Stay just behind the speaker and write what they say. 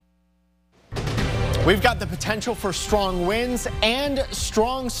We've got the potential for strong winds and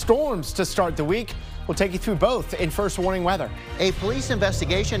strong storms to start the week. We'll take you through both in First Warning Weather. A police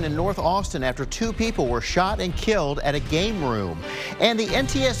investigation in North Austin after 2 people were shot and killed at a game room. And the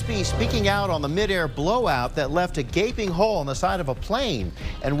NTSB speaking out on the mid-air blowout that left a gaping hole on the side of a plane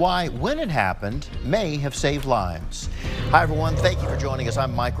and why, when it happened, may have saved lives. Hi, everyone. Thank you for joining us.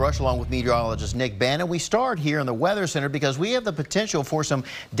 I'm Mike Rush, along with meteorologist Nick Bannon. We start here in the Weather Center because we have the potential for some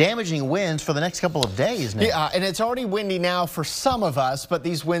damaging winds for the next couple of days, Nick. Yeah, and it's already windy now for some of us, but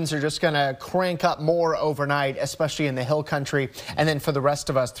these winds are just going to crank up more overnight, especially in the hill country, and then for the rest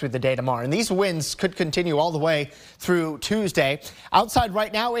of us through the day tomorrow. And these winds could continue all the way through Tuesday. Outside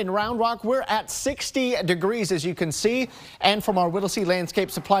right now in Round Rock, we're at 60 degrees, as you can see. And from our Whittlesey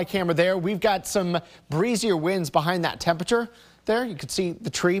Landscape Supply camera there, we've got some breezier winds behind that temperature. There, you can see the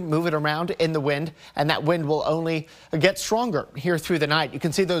tree moving around in the wind, and that wind will only get stronger here through the night. You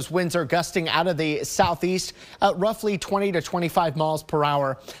can see those winds are gusting out of the southeast at roughly 20 to 25 miles per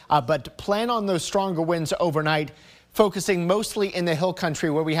hour. But plan on those stronger winds overnight, focusing mostly in the hill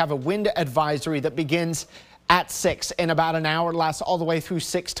country where we have a wind advisory that begins at 6 in about an hour, lasts all the way through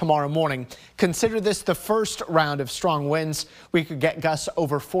 6 tomorrow morning. Consider this the first round of strong winds. We could get gusts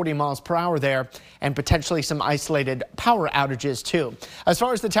over 40 miles per hour there and potentially some isolated power outages too. As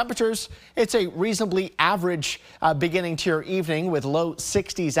far as the temperatures, it's a reasonably average beginning to your evening with low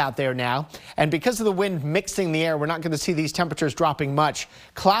 60s out there now. And because of the wind mixing the air, we're not going to see these temperatures dropping much.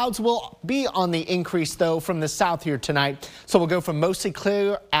 Clouds will be on the increase though from the south here tonight. So we'll go from mostly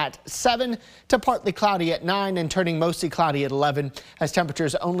clear at 7 to partly cloudy at 9 and turning mostly cloudy at 11 as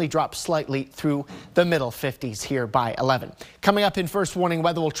temperatures only drop slightly through the middle 50s here by 11. Coming up in First Warning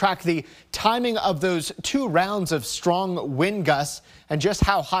Weather, we'll track the timing of those 2 rounds of strong wind gusts and just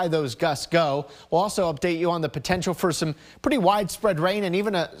how high those gusts go. We'll also update you on the potential for some pretty widespread rain and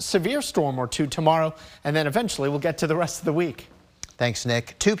even a severe storm or 2 tomorrow. And then eventually we'll get to the rest of the week. Thanks,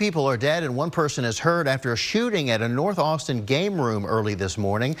 Nick. 2 people are dead and 1 person is hurt after a shooting at a North Austin game room early this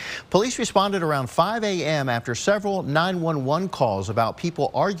morning. Police responded around 5 a.m. after several 911 calls about people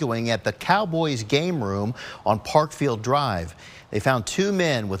arguing at the Cowboys game room on Parkfield Drive. They found 2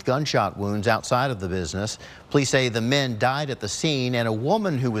 men with gunshot wounds outside of the business. Police say the men died at the scene and a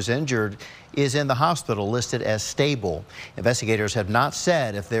woman who was injured is in the hospital listed as stable. Investigators have not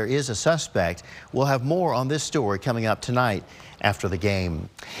said if there is a suspect. We'll have more on this story coming up tonight after the game.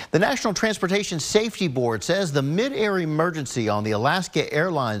 The National Transportation Safety Board says the mid-air emergency on the Alaska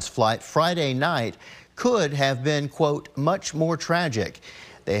Airlines flight Friday night could have been, quote, much more tragic.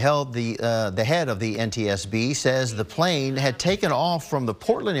 The head of the NTSB says the plane had taken off from the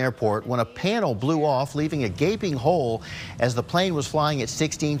Portland airport when a panel blew off, leaving a gaping hole as the plane was flying at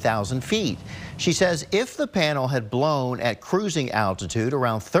 16,000 feet. She says if the panel had blown at cruising altitude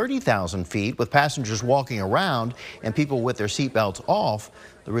around 30,000 feet with passengers walking around and people with their seatbelts off,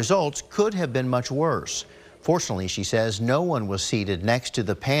 the results could have been much worse. Fortunately, she says no one was seated next to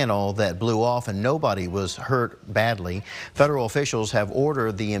the panel that blew off and nobody was hurt badly. Federal officials have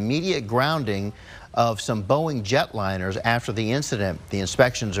ordered the immediate grounding of some Boeing jetliners after the incident. The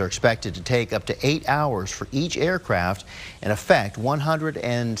inspections are expected to take up to 8 hours for each aircraft and affect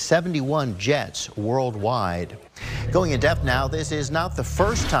 171 jets worldwide. Going in depth now, this is not the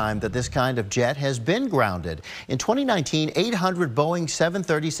first time that this kind of jet has been grounded. In 2019, 800 Boeing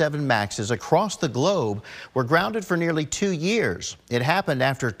 737 MAXs across the globe were grounded for nearly 2 years. It happened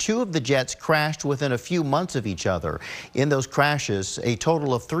after 2 of the jets crashed within a few months of each other. In those crashes, a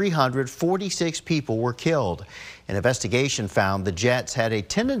total of 346 people were killed. An investigation found the jets had a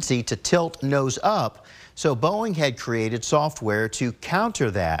tendency to tilt nose up, so Boeing had created software to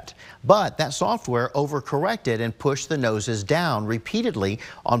counter that. But that software overcorrected and pushed the noses down repeatedly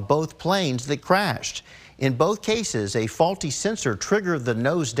on both planes that crashed. In both cases, a faulty sensor triggered the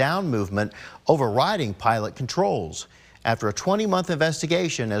nose down movement, overriding pilot controls. After a 20-month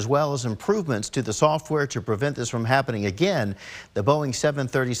investigation, as well as improvements to the software to prevent this from happening again, the Boeing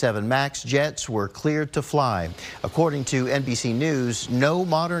 737 MAX jets were cleared to fly. According to NBC News, no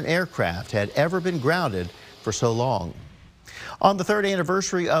modern aircraft had ever been grounded for so long. On the 3rd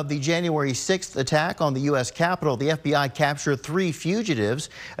anniversary of the January 6th attack on the U.S. Capitol, the FBI captured 3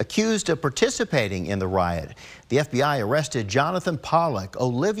 fugitives accused of participating in the riot. The FBI arrested Jonathan Pollock,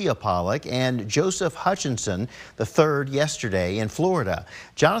 Olivia Pollock, and Joseph Hutchinson III yesterday in Florida.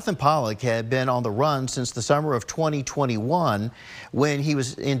 Jonathan Pollock had been on the run since the summer of 2021 when he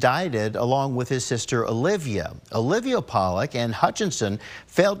was indicted along with his sister Olivia. Olivia Pollock and Hutchinson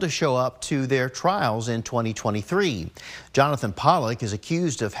failed to show up to their trials in 2023. Jonathan Pollock is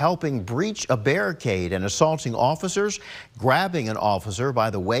accused of helping breach a barricade and assaulting officers, grabbing an officer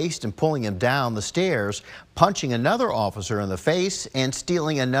by the waist and pulling him down the stairs, punching another officer in the face, and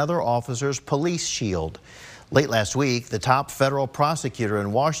stealing another officer's police shield. Late last week, the top federal prosecutor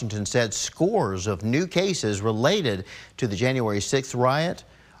in Washington said scores of new cases related to the January 6th riot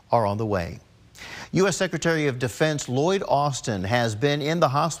are on the way. U.S. Secretary of Defense Lloyd Austin has been in the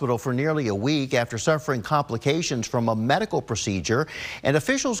hospital for nearly a week after suffering complications from a medical procedure, and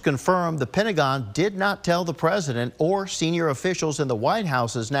officials confirmed the Pentagon did not tell the president or senior officials in the White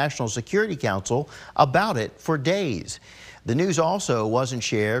House's National Security Council about it for days. The news also wasn't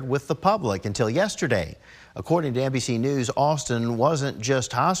shared with the public until yesterday. According to NBC News, Austin wasn't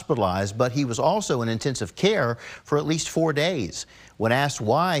just hospitalized, but he was also in intensive care for at least 4 days. When asked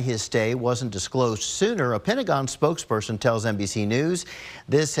why his stay wasn't disclosed sooner, a Pentagon spokesperson tells NBC News,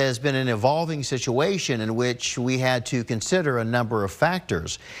 "This has been an evolving situation in which we had to consider a number of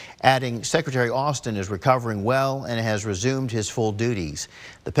factors," adding Secretary Austin is recovering well and has resumed his full duties.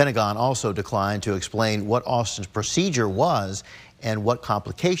 The Pentagon also declined to explain what Austin's procedure was and what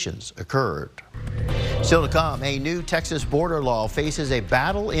complications occurred. Still to come, a new Texas border law faces a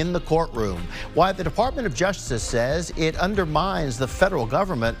battle in the courtroom. Why the Department of Justice says it undermines the federal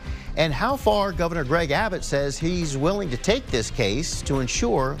government, and how far Governor Greg Abbott says he's willing to take this case to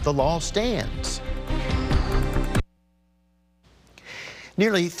ensure the law stands.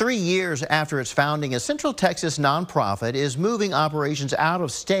 Nearly 3 years after its founding, a Central Texas nonprofit is moving operations out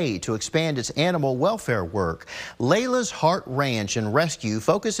of state to expand its animal welfare work. Layla's Heart Ranch and Rescue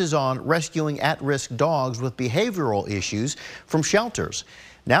focuses on rescuing at-risk dogs with behavioral issues from shelters.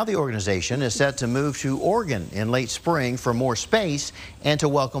 Now the organization is set to move to Oregon in late spring for more space and to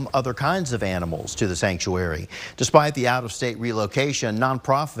welcome other kinds of animals to the sanctuary. Despite the out-of-state relocation,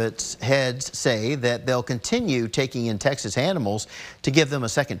 nonprofits heads say that they'll continue taking in Texas animals to give them a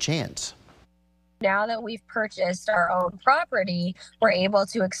second chance. Now that we've purchased our own property, we're able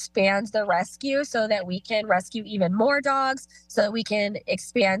to expand the rescue so that we can rescue even more dogs, so that we can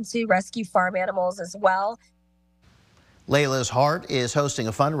expand to rescue farm animals as well. Layla's Heart is hosting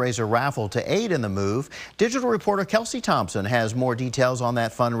a fundraiser raffle to aid in the move. Digital reporter Kelsey Thompson has more details on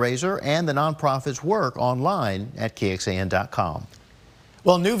that fundraiser and the nonprofit's work online at KXAN.com.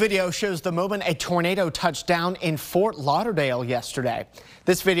 Well, new video shows the moment a tornado touched down in Fort Lauderdale yesterday.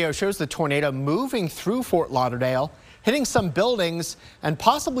 This video shows the tornado moving through Fort Lauderdale, hitting some buildings and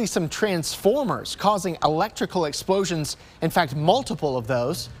possibly some transformers, causing electrical explosions. In fact, multiple of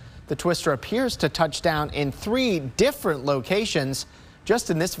those. The twister appears to touch down in 3 different locations just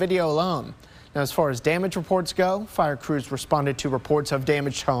in this video alone. Now, as far as damage reports go, fire crews responded to reports of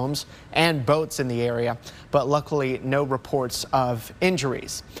damaged homes and boats in the area, but luckily no reports of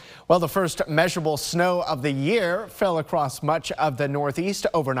injuries. Well, the first measurable snow of the year fell across much of the Northeast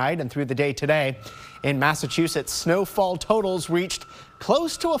overnight and through the day today. In Massachusetts, snowfall totals reached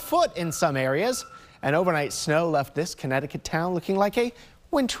close to a foot in some areas, and overnight snow left this Connecticut town looking like a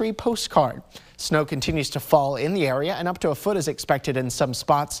wintry postcard. Snow continues to fall in the area, and up to a foot is expected in some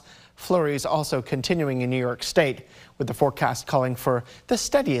spots. Flurries also continuing in New York State, with the forecast calling for the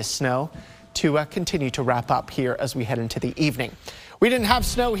steadiest snow to continue to wrap up here as we head into the evening. We didn't have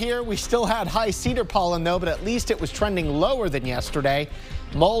snow here. We still had high cedar pollen, though, but at least it was trending lower than yesterday.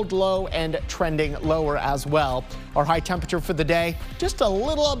 Mold low and trending lower as well. Our high temperature for the day, just a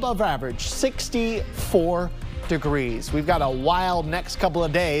little above average, 64 degrees. We've got a wild next couple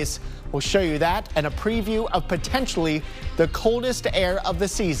of days. We'll show you that and a preview of potentially the coldest air of the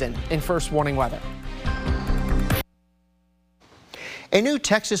season in First Warning Weather. A new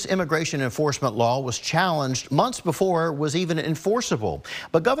Texas immigration enforcement law was challenged months before it was even enforceable.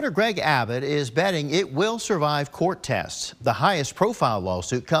 But Governor Greg Abbott is betting it will survive court tests. The highest profile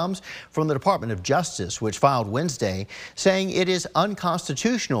lawsuit comes from the Department of Justice, which filed Wednesday, saying it is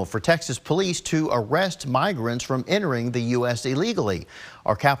unconstitutional for Texas police to arrest migrants from entering the U.S. illegally.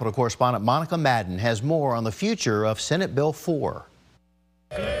 Our Capitol correspondent Monica Madden has more on the future of Senate Bill 4.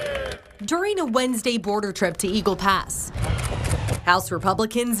 During a Wednesday border trip to Eagle Pass, House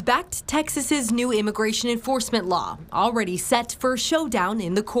Republicans backed Texas's new immigration enforcement law, already set for a showdown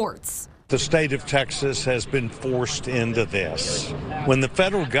in the courts. The state of Texas has been forced into this when the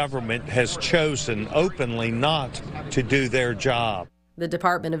federal government has chosen openly not to do their job. The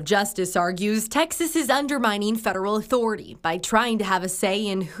Department of Justice argues Texas is undermining federal authority by trying to have a say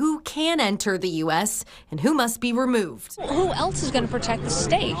in who can enter the U.S. and who must be removed. Who else is going to protect the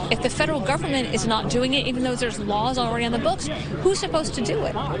state? If the federal government is not doing it, even though there's laws already on the books, who's supposed to do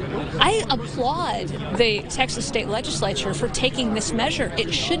it? I applaud the Texas state legislature for taking this measure.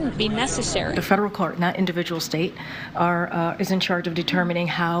 It shouldn't be necessary. The federal court, not individual state, is in charge of determining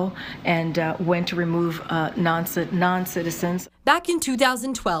how and when to remove non-citizens. Back in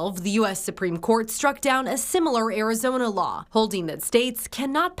 2012, the U.S. Supreme Court struck down a similar Arizona law, holding that states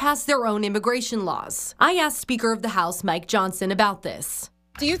cannot pass their own immigration laws. I asked Speaker of the House Mike Johnson about this.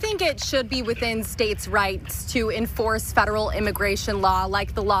 Do you think it should be within states' rights to enforce federal immigration law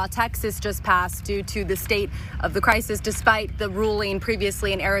like the law Texas just passed due to the state of the crisis, despite the ruling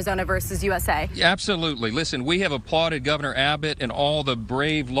previously in Arizona versus USA? Absolutely. Listen, we have applauded Governor Abbott and all the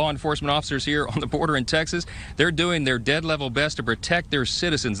brave law enforcement officers here on the border in Texas. They're doing their dead level best to protect their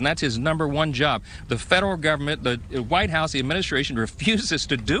citizens, and that's his #1 job. The federal government, the White House, the administration refuses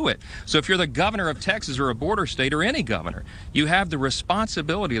to do it. So if you're the governor of Texas or a border state or any governor, you have the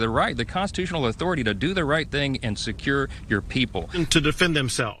responsibility, the right, the constitutional authority to do the right thing and secure your people. And to defend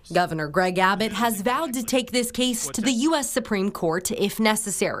themselves. Governor Greg Abbott has vowed to take this case to the U.S. Supreme Court if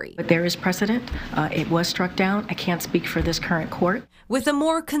necessary. But there is precedent. It was struck down. I can't speak for this current court. With a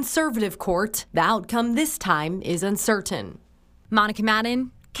more conservative court, the outcome this time is uncertain. Monica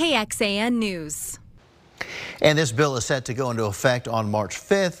Madden, KXAN News. And this bill is set to go into effect on March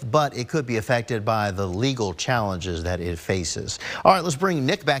 5th, but it could be affected by the legal challenges that it faces. All right, let's bring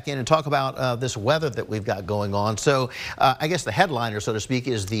Nick back in and talk about this weather that we've got going on. So I guess the headliner, so to speak,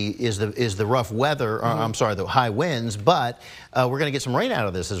 is the rough weather, or, I'm sorry, the high winds, but we're going to get some rain out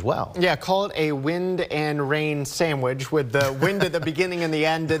of this as well. Yeah, call it a wind and rain sandwich with the wind at the beginning and the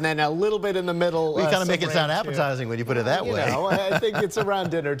end, and then a little bit in the middle. We kind of make it sound appetizing when you put it that way. You know, I think it's around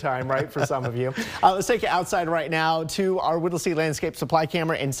dinner time, right, for some of you. Let's take it outside right now to our Whittlesey Landscape Supply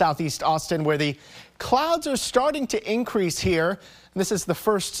Camera in southeast Austin, where the clouds are starting to increase here. This is the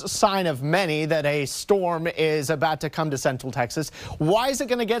first sign of many that a storm is about to come to central Texas. Why is it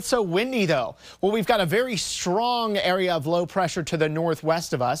going to get so windy, though? Well, we've got a very strong area of low pressure to the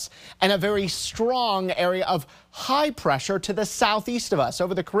northwest of us and a very strong area of high pressure to the southeast of us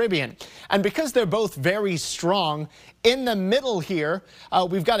over the Caribbean. And because they're both very strong, in the middle here,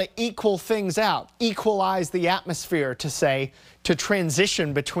 we've got to equal things out, equalize the atmosphere to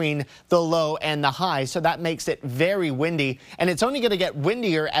transition between the low and the high. So that makes it very windy, and it's only going to get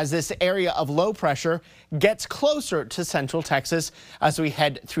windier as this area of low pressure gets closer to central Texas as we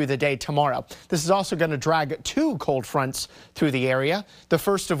head through the day tomorrow. This is also going to drag 2 cold fronts through the area, the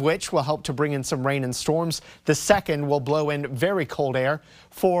first of which will help to bring in some rain and storms. The second will blow in very cold air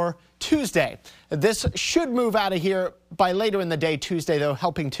for Tuesday. This should move out of here by later in the day Tuesday, though,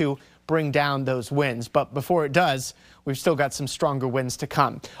 helping to bring down those winds. But before it does, we've still got some stronger winds to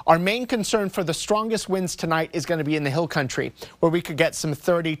come. Our main concern for the strongest winds tonight is going to be in the hill country, where we could get some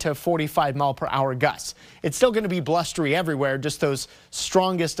 30 to 45 mile per hour gusts. It's still going to be blustery everywhere. Just those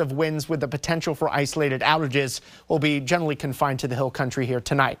strongest of winds with the potential for isolated outages will be generally confined to the hill country here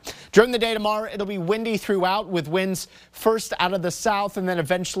tonight. During the day tomorrow, it'll be windy throughout, with winds first out of the south and then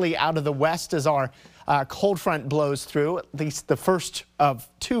eventually out of the west as our cold front blows through, at least the first of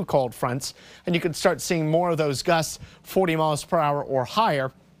 2 cold fronts, and you can start seeing more of those gusts 40 miles per hour or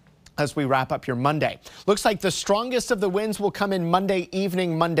higher as we wrap up your Monday. Looks like the strongest of the winds will come in Monday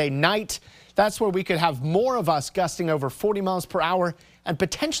evening, Monday night. That's where we could have more of us gusting over 40 miles per hour and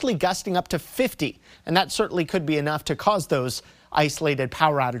potentially gusting up to 50, and that certainly could be enough to cause those isolated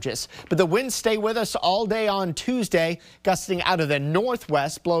power outages. But the winds stay with us all day on Tuesday, gusting out of the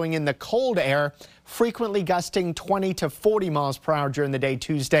northwest, blowing in the cold air, frequently gusting 20 to 40 miles per hour during the day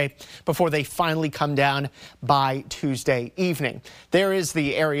Tuesday before they finally come down by Tuesday evening. There is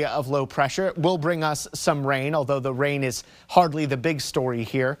the area of low pressure. It will bring us some rain, although the rain is hardly the big story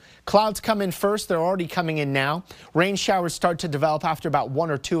here. Clouds come in first. They're already coming in now. Rain showers start to develop after about 1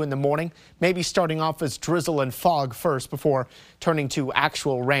 or 2 in the morning, maybe starting off as drizzle and fog first before turning to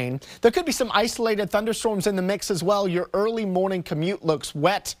actual rain. There could be some isolated thunderstorms in the mix as well. Your early morning commute looks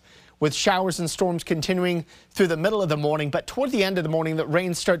wet, with showers and storms continuing through the middle of the morning. But toward the end of the morning, the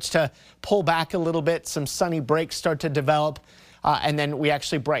rain starts to pull back a little bit. Some sunny breaks start to develop, and then we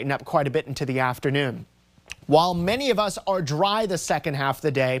actually brighten up quite a bit into the afternoon. While many of us are dry the second half of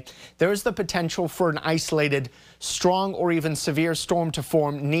the day, there is the potential for an isolated, strong or even severe storm to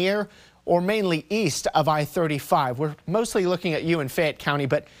form near or mainly east of I-35. We're mostly looking at you in Fayette County,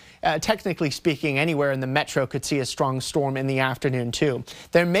 but technically speaking, anywhere in the metro could see a strong storm in the afternoon, too.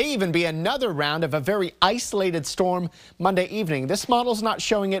 There may even be another round of a very isolated storm Monday evening. This model's not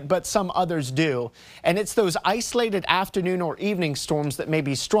showing it, but some others do. And it's those isolated afternoon or evening storms that may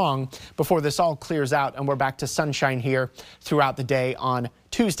be strong before this all clears out and we're back to sunshine here throughout the day on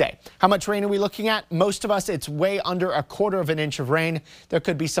Tuesday. How much rain are we looking at? Most of us, it's way under 1/4 inch of rain. There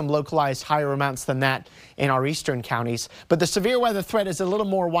could be some localized higher amounts than that in our eastern counties. But the severe weather threat is a little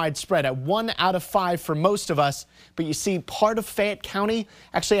more widespread at 1 out of 5 for most of us. But you see part of Fayette County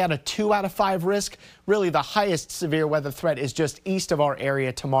actually at a 2 out of 5 risk. Really, the highest severe weather threat is just east of our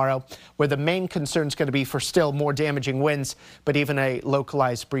area tomorrow, where the main concern is going to be for still more damaging winds, but even a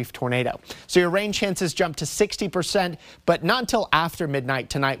localized brief tornado. So your rain chances jump to 60%, but not until after midnight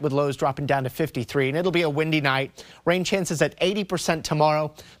tonight, with lows dropping down to 53. And it'll be a windy night. Rain chances at 80%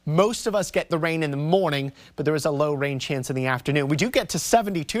 tomorrow. Most of us get the rain in the morning, but there is a low rain chance in the afternoon. We do get to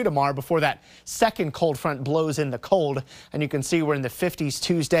 72 tomorrow before that second cold front blows in the cold. And you can see we're in the 50s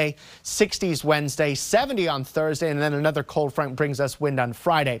Tuesday, 60s Wednesday, 70 on Thursday, and then another cold front brings us wind on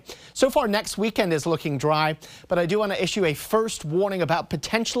Friday. So far, next weekend is looking dry, but I do want to issue a first warning about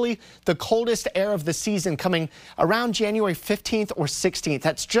potentially the coldest air of the season coming around January 15th or 16th.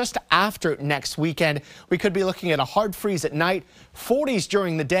 That's just after next weekend. We could be looking at a hard freeze at night, 40s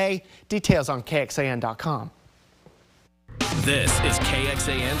during the day. Details on KXAN.com. This is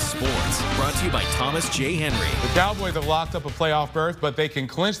KXAN Sports, brought to you by Thomas J. Henry. The Cowboys have locked up a playoff berth, but they can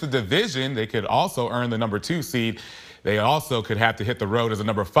clinch the division. They could also earn the number 2 seed. They also could have to hit the road as a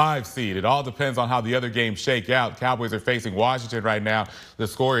number 5 seed. It all depends on how the other games shake out. Cowboys are facing Washington right now. The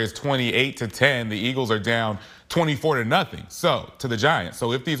score is 28-10. The Eagles are down 24-0. So to the Giants.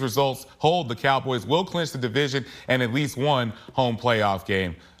 So if these results hold, the Cowboys will clinch the division and at least one home playoff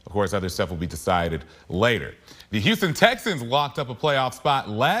game. Of course, other stuff will be decided later. The Houston Texans locked up a playoff spot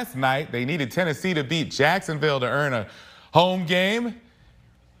last night. They needed Tennessee to beat Jacksonville to earn a home game.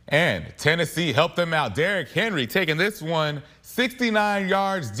 And Tennessee helped them out. Derrick Henry taking this one 69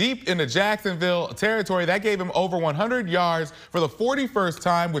 yards deep into Jacksonville territory. That gave him over 100 yards for the 41st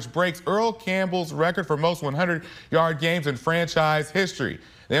time, which breaks Earl Campbell's record for most 100-yard games in franchise history.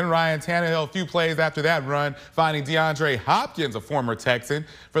 Then Ryan Tannehill, a few plays after that run, finding DeAndre Hopkins, a former Texan,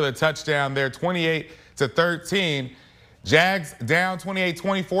 for the touchdown there, 28-13. Jags down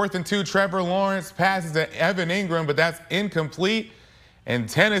 28-20, 4th and 2. Trevor Lawrence passes to Evan Ingram, but that's incomplete. And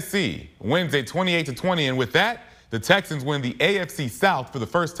Tennessee wins it 28-20. And with that, the Texans win the AFC South for the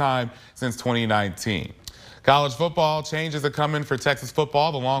first time since 2019. College football changes are coming for Texas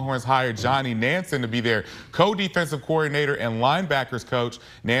football. The Longhorns hired Johnny Nansen to be their co-defensive coordinator and linebackers coach.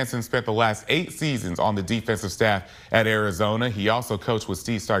 Nansen spent the last 8 seasons on the defensive staff at Arizona. He also coached with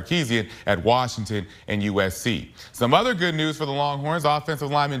Steve Sarkisian at Washington and USC. Some other good news for the Longhorns.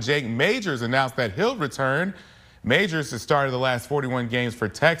 Offensive lineman Jake Majors announced that he'll return. Majors has started the last 41 games for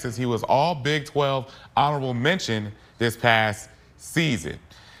Texas. He was all Big 12 honorable mention this past season.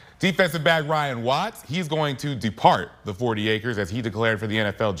 Defensive back Ryan Watts, he's going to depart the 40 acres as he declared for the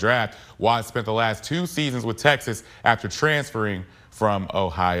NFL draft. Watts spent the last 2 seasons with Texas after transferring from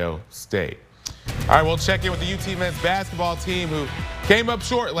Ohio State. All right, we'll check in with the UT men's basketball team who came up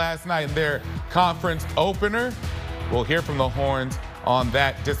short last night in their conference opener. We'll hear from the Horns on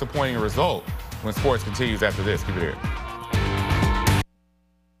that disappointing result when sports continues after this. Keep it here.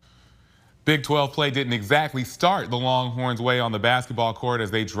 Big 12 play didn't exactly start the Longhorns' way on the basketball court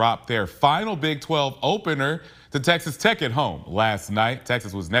as they dropped their final Big 12 opener to Texas Tech at home last night.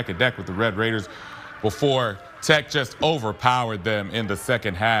 Texas was neck and neck with the Red Raiders before Tech just overpowered them in the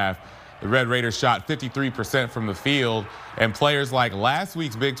second half. The Red Raiders shot 53% from the field, and players like last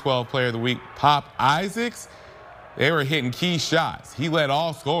week's Big 12 Player of the Week, Pop Isaacs, they were hitting key shots. He led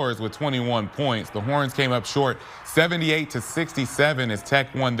all scorers with 21 points. The Horns came up short 78-67 as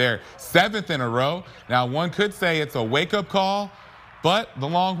Tech won their 7th in a row. Now, one could say it's a wake-up call, but the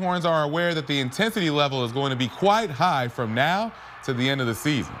Longhorns are aware that the intensity level is going to be quite high from now to the end of the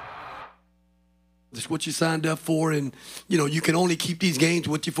season. It's what you signed up for, and, you can only keep these games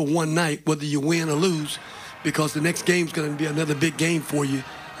with you for one night, whether you win or lose, because the next game's going to be another big game for you.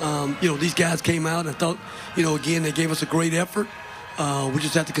 These guys came out and thought, again, they gave us a great effort. We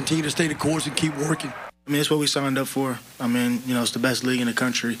just have to continue to stay the course and keep working. It's what we signed up for. It's the best league in the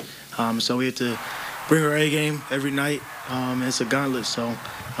country. So we have to bring our A game every night. It's a gauntlet. So,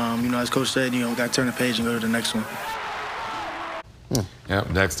 as Coach said, we got to turn the page and go to the next one.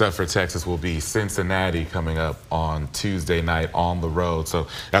 Yep, next up for Texas will be Cincinnati coming up on Tuesday night on the road. So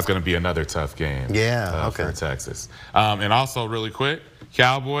that's going to be another tough game for Texas. And also, really quick,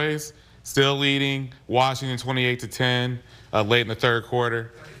 Cowboys, still leading Washington 28-10 late in the third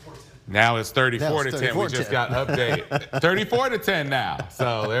quarter. Now it's 34-10. We just got updated. 34-10 now.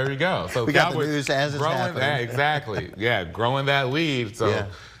 So there we go. So we got the news as it's happening. Yeah, exactly. Yeah, growing that lead. So.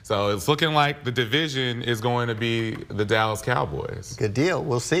 So it's looking like the division is going to be the Dallas Cowboys. Good deal.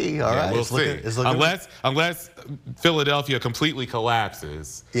 We'll see. All right. We'll see. Unless Philadelphia completely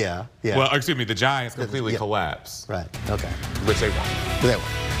collapses. Yeah. Well, excuse me, the Giants completely collapse. Right. Okay. Which they won't. They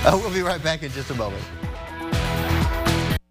won't. We'll be right back in just a moment.